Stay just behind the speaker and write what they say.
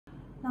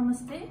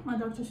नमस्ते, म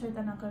डाक्टर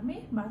श्वेता नकर्मी,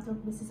 बाथरोग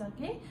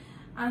विशेषज्ञ।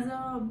 आज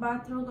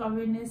बाथरोग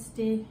अवेयरनेस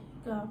डे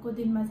को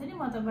दिनमा चाहिँ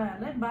म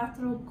तपाईहरुलाई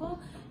बाथरोगको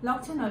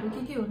लक्षणहरु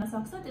के हुन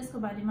सक्छ त्यसको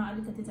बारेमा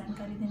अलिकति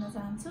जानकारी दिन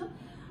चाहन्छु।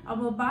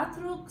 अब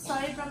बाथरोग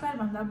 100 प्रकार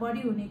भन्दा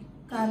बढी हुने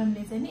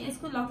कारणले चाहिँ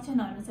यसको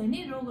लक्षणहरु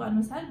चाहिँ रोग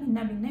अनुसार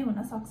भिन्न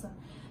हुन सक्छ।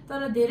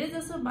 तर धेरै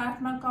जसो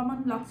बाथमा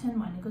कमन लक्षण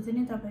भनेको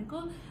चाहिँ तपाईको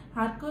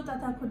हातको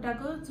तथा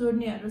खुट्टाको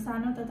जोड्नीहरु,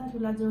 सानो तथा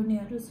ठूला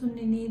जोड्नीहरु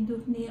सुन्निने,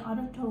 दुख्ने,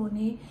 अरट्ठो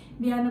हुने,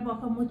 बिहान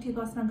पख मुट्ठी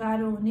कस्न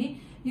गाह्रो हुने,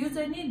 यो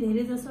चाहिँ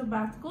धेरै जसो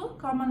बाथको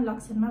कमन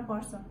लक्षणमा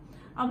पर्छ।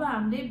 अब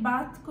हामीले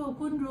बाथको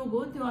कुन रोग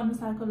हो त्यो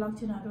अनुसारको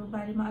लक्षणहरु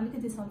बारेमा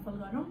अलिकति छलफल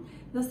गरौं।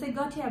 जस्तै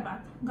गठिया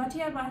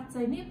बाथ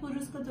चाहिँ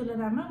पुरुषको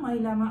तुलनामा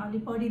महिलामा अलि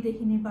बढी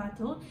देखिने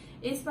बाथ हो।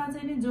 यसमा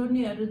चाहिँ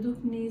जोड्नीहरु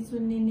दुख्ने,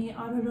 सुन्निने,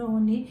 अरहरो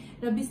हुने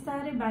र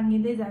बिस्तारै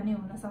बाङ्गिँदै जाने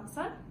हुन सक्छ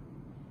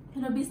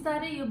र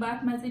बिस्तारै यो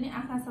बाथमा चाहिँ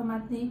आँखा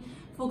समात्ने,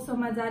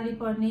 फोक्सोमा जाली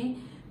पर्ने,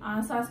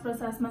 श्वास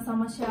प्रश्वासमा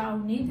समस्या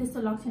आउने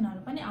त्यस्तो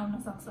लक्षणहरु पनि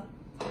आउन सक्छ।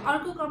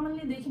 अर्को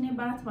कमनली देखिने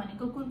बाथ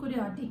भनेको कुरकुरे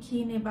हड्डी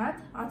खिने बाथ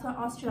अथवा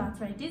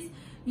अस्टियोआर्थराइटिस।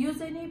 यो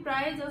चाहिँ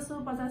प्राय जसो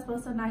 50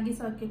 वर्ष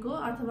नागिसकेको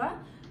अथवा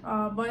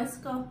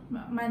वयस्क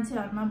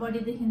मान्छेहरुमा बढी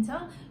देखिन्छ।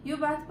 यो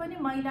बाथ पनि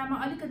महिलामा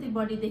अलिकति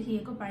बढी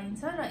देखिएको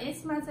पाइन्छ र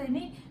यसमा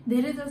चाहिँ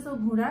धेरै जसो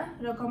घुँडा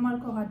र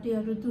कमरको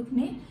हड्डीहरु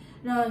दुख्ने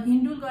र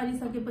हिन्डुल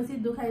गरिसकेपछि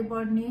दुखाइ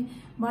बढ्ने,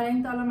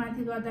 भर्याङ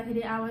तलमाथि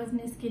गर्दाखेरि आवाज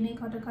निस्किने,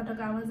 खटक खटक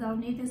आवाज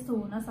आउने त्यस्तो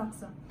हुन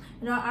सक्छ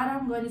र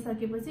आराम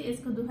गरिसकेपछि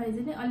यसको दुखाइ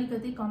चाहिँ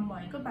अलिकति कम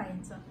भएको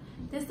पाइन्छ।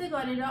 त्यस्तै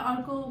गरेर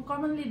अर्को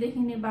कमनली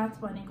देखिने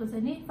बाथ भनेको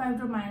चाहिँ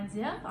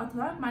फाइब्रोमायल्जिया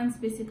अथवा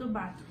मांसपेशीको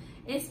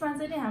बाथ। यसमा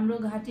चाहिँ हाम्रो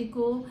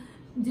घाँटीको,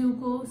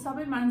 जिउको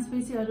सबै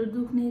मांसपेशीहरु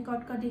दुख्ने,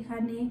 कटकटी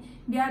खाने,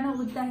 बिहान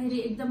उठ्दाखेरि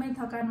एकदमै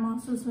थकान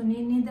महसुस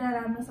हुने, निद्रा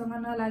राम्रोसँग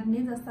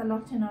नलाग्ने जस्ता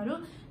लक्षणहरु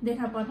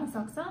देखा पर्न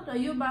सक्छ र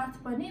यो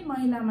बाथ पनि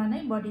महिलामा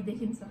नै बढी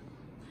देखिन्छ।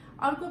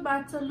 अर्को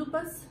बाथ छ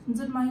लुपस,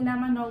 जुन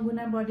महिलामा 9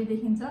 गुणा बढी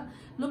देखिन्छ।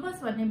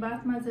 लुपस भन्ने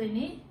बाथमा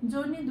चाहिँ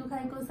जोड्नी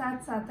दुखाइको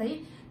साथसाथै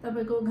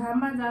तपाईको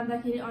घाममा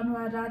जाँदाखेरि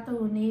अनुहार रातो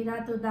हुने,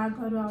 रातो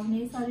दागहरु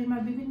आउने, शरीरमा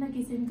विभिन्न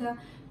किसिमका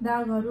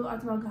दागहरु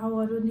अथवा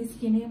घाउहरु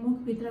निस्किने,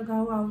 मुखभित्र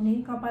घाउ आउने,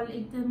 कपाल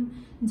एकदम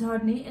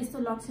झर्ने यस्तो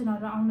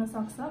लक्षणहरु आउन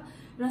सक्छ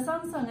र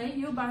सँगसँगै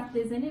यो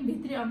बाथले चाहिँ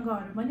भित्री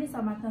अंगहरु पनि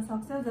समात्न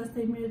सक्छ।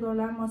 जस्तै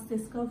मृगौला,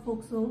 मस्तिष्क,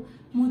 फोक्सो,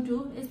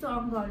 मुटु यस्तो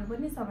अंगहरु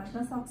पनि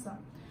समात्न सक्छ।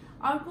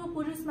 अर्को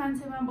पुरुष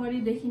मान्छेमा बढी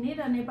देखिने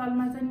र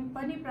नेपालमा चाहिँ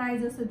पनि प्राय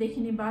जसो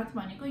देखिने बाथ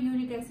भनेको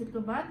युरिक एसिडको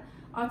बाथ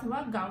अथवा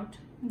गाउट।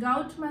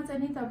 गाउटमा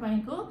चाहिँ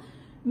तपाईको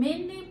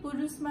मेनली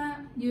पुरुषमा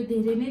यो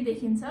धेरै नै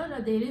देखिन्छ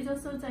र धेरै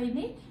जसो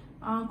चाहिँ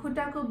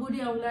खुट्टाको बुढी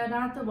औला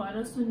रातो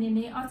भएर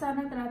सुन्निने,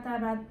 अचानक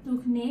रातारात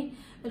दुख्ने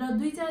र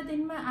 2-4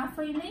 दिनमा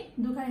आफै नै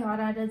दुखाइ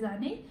हराएर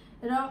जाने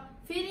र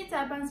फेरि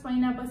 4-5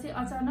 महिनापछि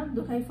अचानक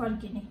दुखाइ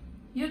फर्किने,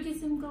 यो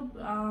किसिमको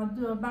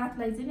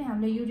बाथलाई चाहिँ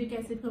हामीले युरिक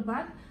एसिडको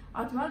बाथ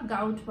अथवा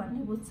गाउट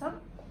भन्ने बुझ्छौं।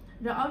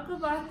 र अर्को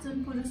बाथ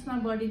जुन पुरुषमा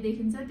बढी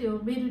देखिन्छ त्यो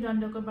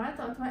मेरुदण्डको बाथ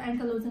अथवा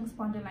एन्कलोजिङ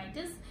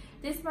स्पन्डिलाइटिस।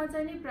 त्यसमा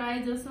चाहिँ प्राय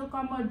जसो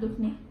कम्मर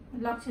दुख्ने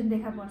लक्षण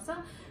देखा पर्छ।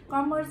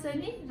 कम्मर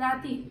चाहिँ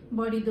राति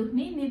बढी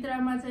दुख्ने,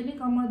 निद्रामा चाहिँ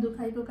कम्मर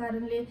दुखाइको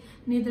कारणले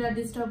निद्रा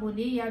डिस्टर्ब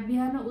हुने या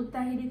बिहान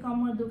उठ्दाखेरि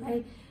कम्मर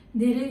दुखाइ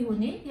धेरै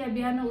हुने या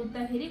बिहान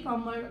उठ्दाखेरि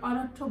कम्मर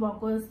अरट्ठो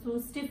भएको जस्तो,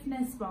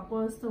 स्टिफनेस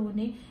भएको जस्तो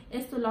हुने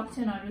यस्तो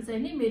लक्षणहरु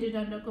चाहिँ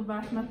मेरुदण्डको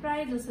बाथमा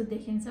प्राय जसो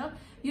देखिन्छ।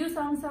 यो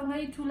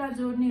सँगसँगै ठूला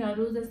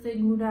जोड्नीहरु जस्तै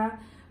घुँडा,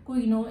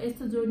 कुइनो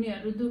यस्तो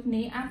जोड्नीहरु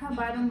दुख्ने, आँखा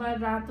बारम्बार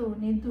रातो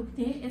हुने,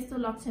 दुख्ने यस्तो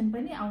लक्षण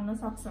पनि आउन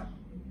सक्छ।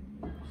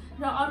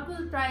 र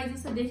अर्को प्राय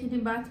जसो देखिने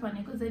बाथ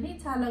भनेको चाहिँ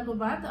छालाको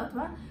बाथ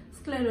अथवा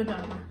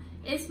स्क्लेरोडर्मा।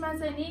 यसमा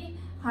चाहिँ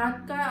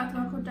हातका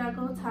अथवा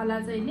खुट्टाको छाला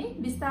चाहिँ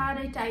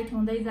बिस्तारै टाइट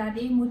हुँदै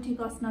जाने, मुट्ठी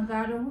कस्न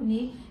गाह्रो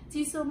हुने,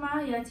 चिसोमा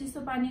या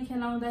चिसो पानी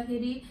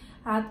खेलाउँदाखेरि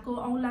हातको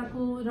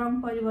औलाको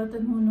रङ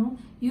परिवर्तन हुनु,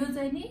 यो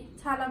चाहिँ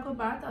छालाको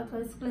बाथ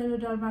अथवा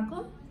स्क्लेरोडर्माको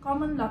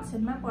कमन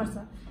लक्षणमा पर्छ।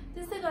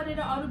 त्यस्तै गरेर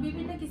अरु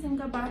विभिन्न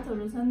किसिमका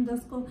बाथहरु छन्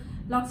जसको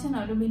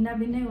लक्षणहरु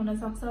भिन्न हुन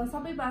सक्छ।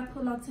 सबै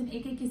बाथको लक्षण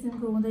एकै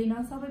किसिमको हुँदैन।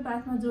 सबै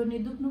बाथमा जोड्नी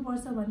दुख्नु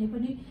पर्छ भन्ने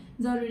पनि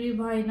जरुरी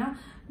भएन।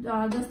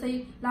 जस्तै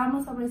लामो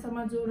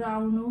समयसम्म ज्वरो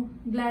आउनु,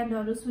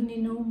 ग्ल्यान्डहरु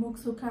सुन्निनु, मुख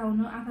सुक्खा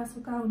हुनु, आँखा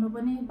सुक्खा हुनु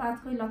पनि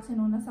बाथकै लक्षण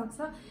हुन सक्छ।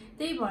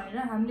 त्यही भएर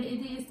हामीले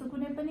यदि यस्तो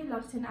कुनै पनि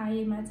लक्षण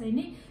आएमा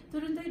चाहिँ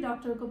तुरुन्तै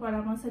डाक्टरको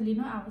परामर्श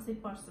लिनु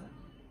आवश्यक पर्छ।